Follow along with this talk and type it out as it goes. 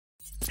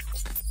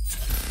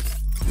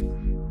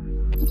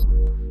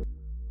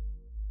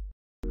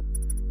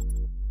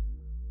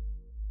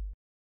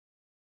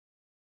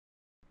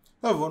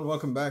Hello everyone,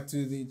 welcome back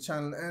to the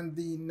channel, and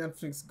the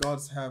Netflix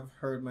gods have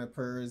heard my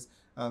prayers.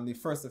 The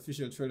first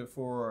official trailer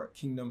for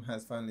Kingdom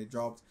has finally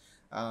dropped.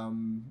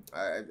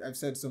 I've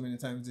said so many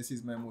times, this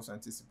is my most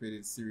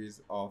anticipated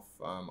series of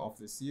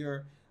this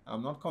year.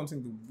 I'm not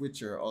counting The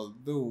Witcher,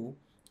 although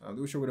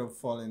The Witcher would have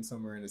fallen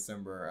somewhere in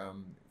December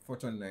for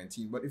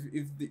 2019. But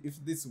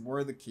if this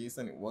were the case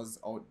and it was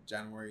out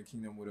January,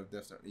 Kingdom would have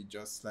definitely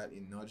just slightly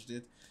nudged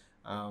it.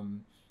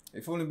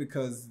 If only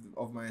because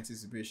of my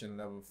anticipation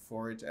level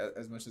for it.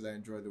 As much as I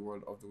enjoy the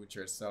world of The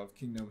Witcher itself,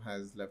 Kingdom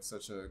has left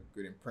such a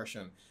good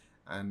impression.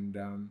 And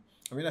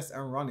I mean, that's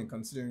ironic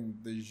considering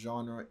the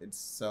genre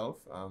itself.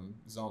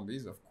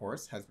 Zombies, of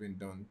course, has been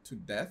done to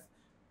death,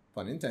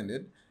 pun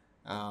intended.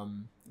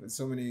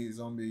 So many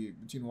zombie,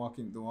 between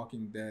The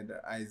Walking Dead,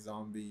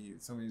 iZombie,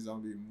 so many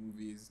zombie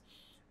movies,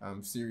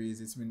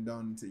 series. It's been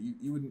done to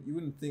you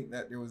wouldn't think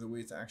that there was a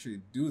way to actually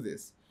do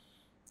this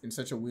in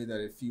such a way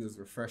that it feels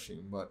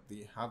refreshing, but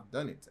they have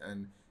done it.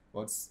 And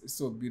what's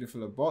so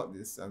beautiful about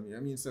this, I mean,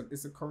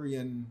 it's a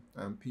Korean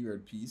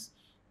period piece,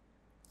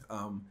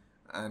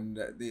 and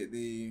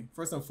the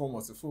first and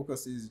foremost, the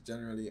focus is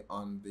generally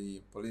on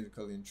the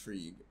political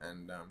intrigue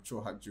and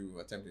Hak-ju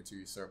attempting to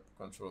usurp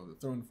control of the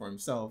throne for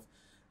himself,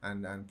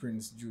 and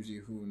Prince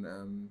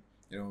Ji-hoon,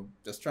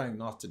 just trying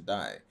not to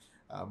die.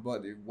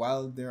 But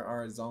while there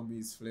are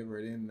zombies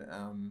flavored in,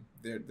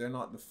 they're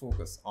not the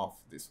focus of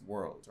this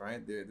world,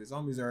 right? The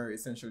zombies are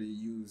essentially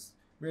used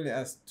really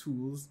as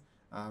tools,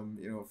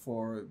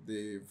 for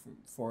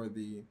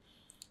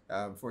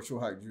Cho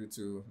Hak-ju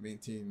to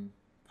maintain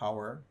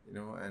power,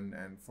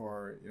 and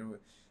for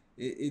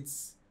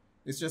it's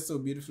just so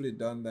beautifully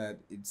done that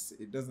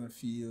it doesn't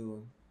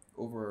feel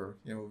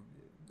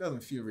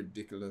doesn't feel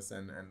ridiculous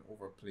and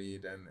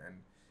overplayed, and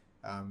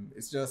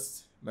it's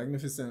just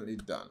magnificently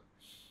done.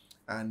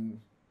 And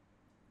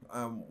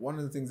one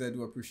of the things I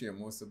do appreciate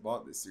most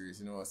about this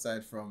series,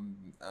 aside from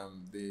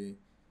the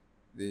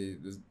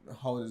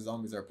how the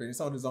zombies are played, it's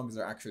how the zombies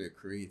are actually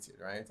created,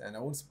 right? And I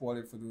won't spoil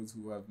it for those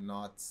who have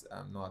not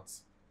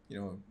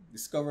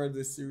discovered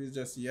this series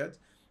just yet.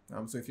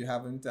 So if you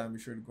haven't, be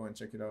sure to go and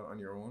check it out on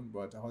your own.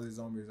 But how the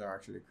zombies are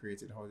actually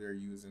created, how they're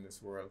used in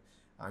this world,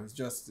 it's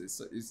just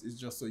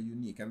so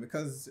unique. And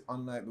because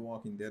unlike The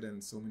Walking Dead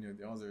and so many of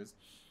the others,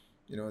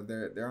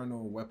 there are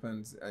no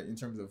weapons in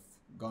terms of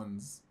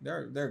guns.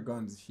 There are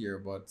guns here,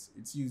 but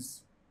it's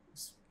used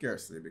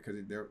scarcely because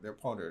they're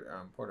powder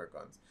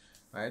guns,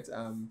 right?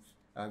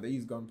 They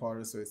use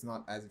gunpowder, so it's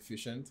not as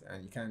efficient,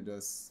 and you can't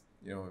just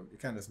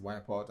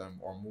wipe out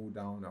or mow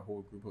down a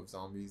whole group of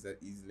zombies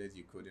that easily as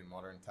you could in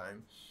modern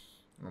time.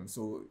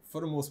 So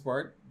for the most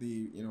part,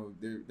 they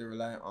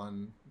rely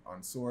on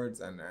swords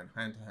and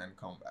hand to hand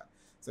combat.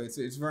 So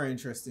it's very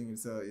interesting.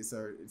 It's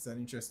an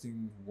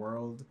interesting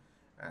world,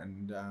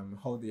 and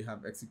how they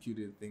have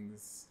executed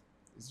things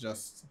is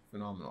just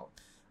phenomenal.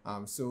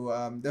 So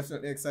I'm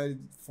definitely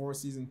excited for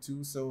season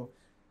 2. So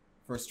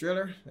first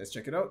trailer, let's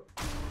check it out.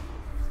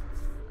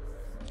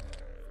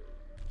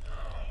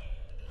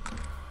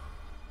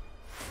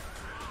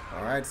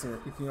 All right, so we're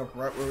picking up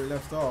right where we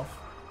left off,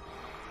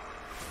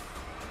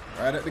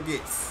 right at the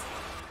gates.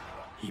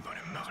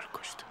 이번엔 막을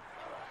것이다.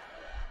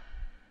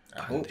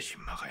 I hope. 반드시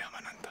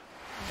막아야만 한다.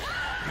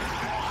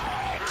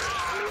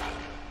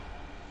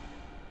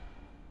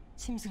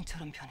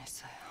 심승처럼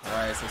변했어요.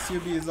 Alright, so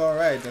Seo-bi is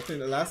alright. I think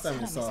the last time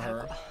we saw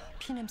her,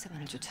 피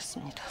냄새만을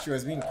쫓았습니다. she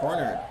was being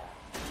cornered.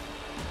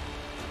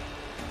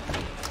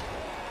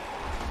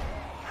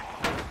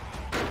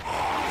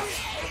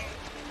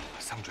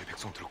 상조의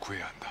백성들을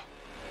구해야 한다.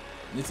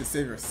 You need to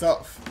save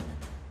yourself.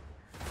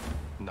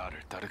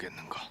 나를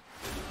따르겠는가?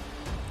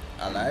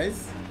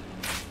 Allies?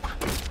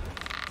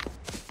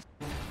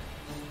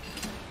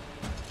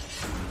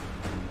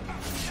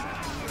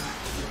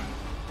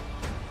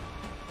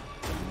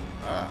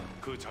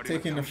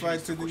 Taking the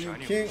fight to the new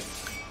king.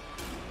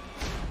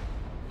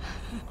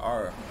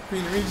 Our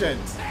Queen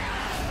Regent.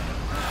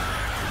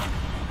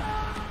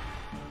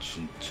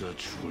 진짜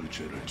죽을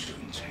죄를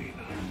지은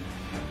죄인은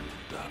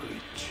따로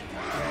있지.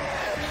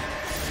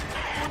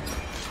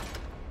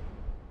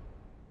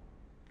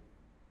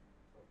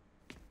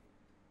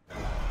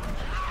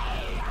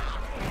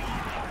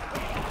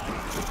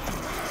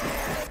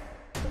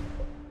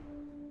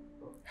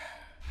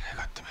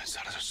 해가 뜨면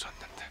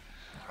사라졌었는데.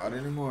 Not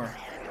anymore.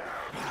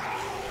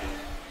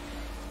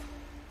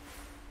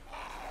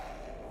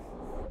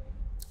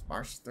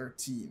 March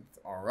 13th.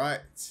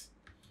 Alright.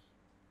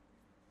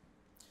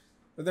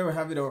 But there we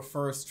have it, our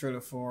first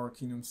trailer for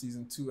Kingdom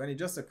Season 2. And it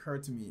just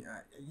occurred to me,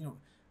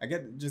 I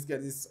get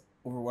this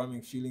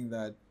overwhelming feeling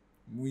that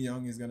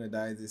Mu-yeong is going to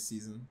die this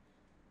season.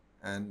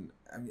 And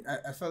I mean,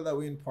 I felt that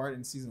way in part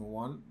in Season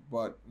 1,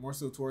 but more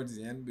so towards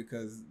the end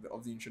because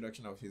of the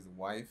introduction of his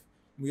wife.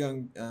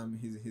 Mu-yeong,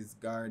 his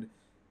guard,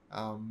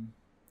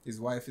 his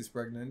wife is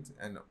pregnant,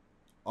 and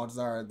odds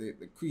are the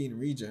Queen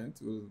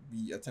Regent will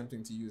be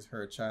attempting to use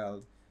her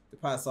child to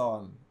pass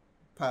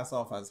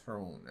off as her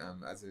own,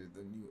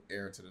 the new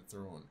heir to the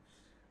throne,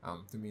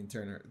 to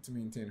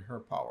maintain her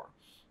power.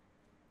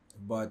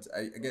 but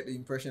I get the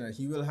impression that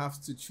he will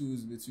have to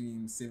choose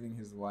between saving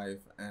his wife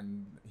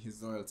and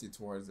his loyalty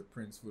towards the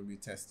prince will be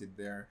tested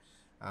there.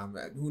 And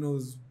who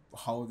knows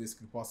how this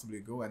could possibly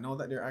go? And now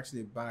that they're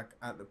actually back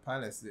at the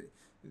palace,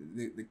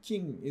 the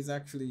king is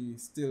actually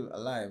still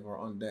alive or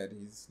undead.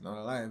 He's not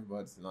alive,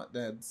 but not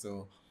dead.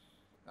 So,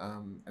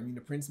 I mean,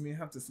 the prince may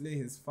have to slay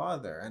his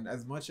father. And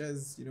as much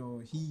as, you know,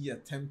 he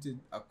attempted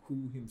a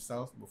coup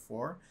himself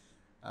before,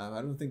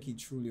 I don't think he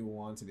truly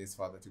wanted his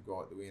father to go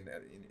out the way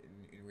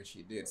in which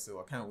he did.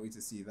 So I can't wait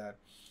to see that.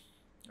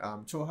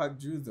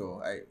 Hak-ju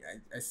though,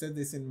 I said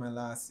this in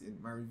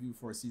my review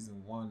for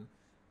season 1.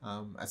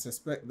 I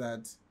suspect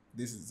that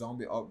this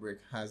zombie outbreak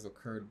has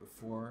occurred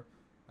before.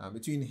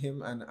 Between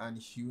him and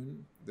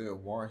Hyun, the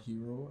war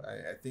hero,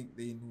 I think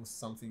they know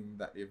something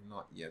that they've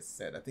not yet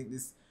said. I think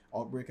this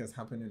outbreak has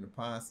happened in the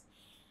past,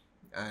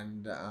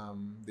 and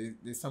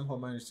they somehow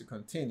managed to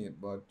contain it.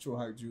 But Cho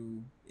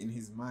Hak-ju, in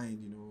his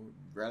mind, you know,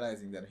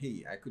 realizing that,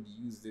 hey, I could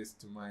use this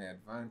to my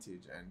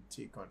advantage and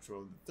take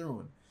control of the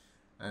throne.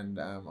 And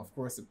of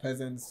course, the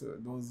peasants,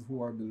 those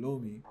who are below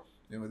me,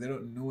 you know, they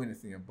don't know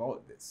anything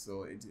about this.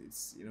 So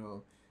it's, you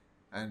know,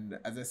 and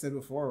as I said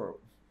before,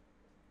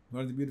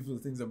 one of the beautiful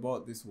things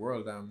about this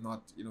world,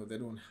 not, you know, they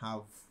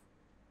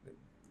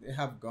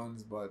have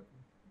guns, but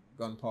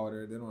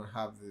gunpowder, they don't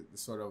have the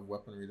sort of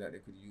weaponry that they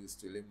could use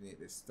to eliminate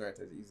this threat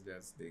as easily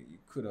as you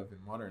could have in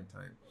modern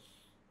time.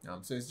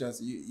 So it's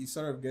just, you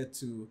sort of get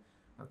to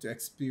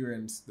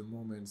experience the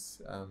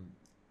moments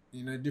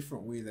in a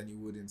different way than you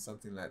would in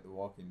something like The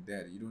Walking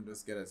Dead. You don't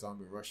just get a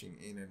zombie rushing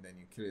in and then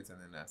you kill it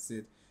and then that's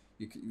it.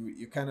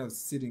 You're kind of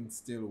sitting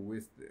still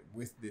with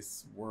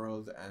this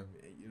world, and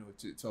you know,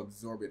 to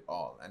absorb it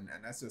all, and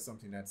that's just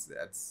something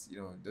that's you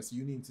know, that's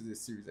unique to this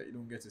series that you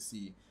don't get to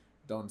see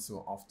done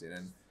so often.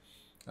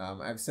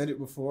 And I've said it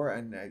before,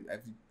 and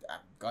I've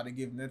got to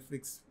give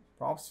Netflix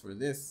props for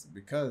this,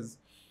 because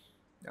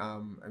I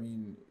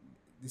mean,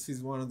 this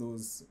is one of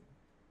those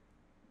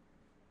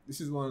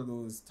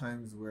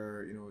times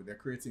where, you know, they're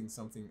creating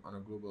something on a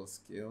global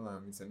scale.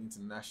 It's an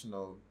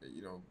international,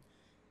 you know,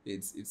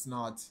 it's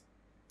not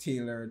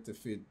tailored to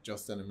fit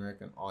just an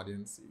American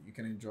audience. You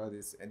can enjoy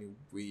this any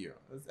way,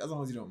 as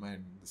long as you don't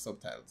mind the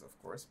subtitles, of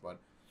course.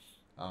 But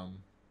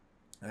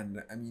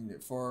and I mean,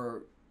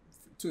 to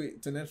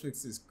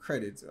Netflix's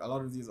credit, a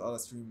lot of these other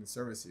streaming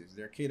services,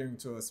 they're catering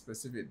to a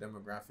specific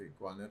demographic,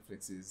 while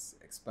Netflix is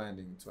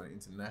expanding to an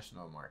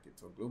international market,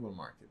 to a global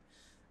market.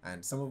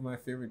 And some of my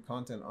favorite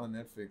content on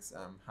Netflix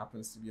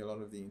happens to be a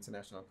lot of the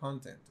international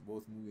content,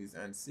 both movies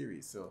and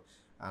series. So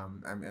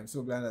I'm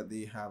so glad that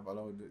they have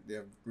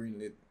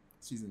greenlit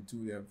season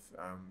 2. They have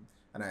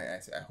and I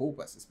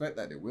suspect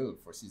that they will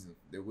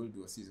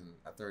do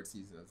a third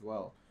season as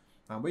well.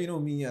 But you know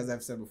me, as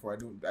I've said before,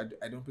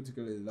 I don't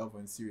particularly love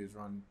when series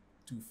run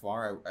too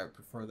far. I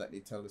prefer that they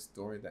tell the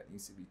story that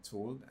needs to be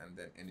told and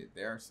then end it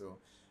there. So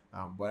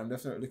but I'm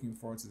definitely looking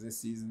forward to this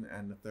season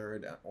and the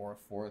third or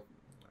fourth.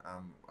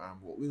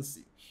 What we'll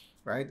see,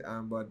 right?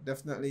 But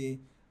definitely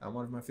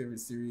one of my favorite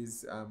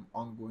series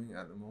ongoing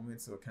at the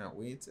moment, so I can't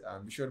wait.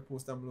 Be sure to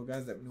post down below,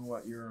 guys. Let me know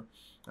what your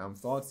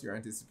thoughts, your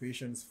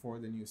anticipations for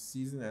the new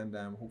season, and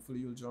hopefully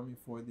you'll join me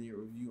for the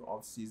review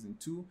of season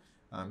 2.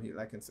 Hit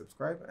like and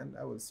subscribe, and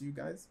I will see you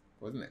guys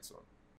for the next one.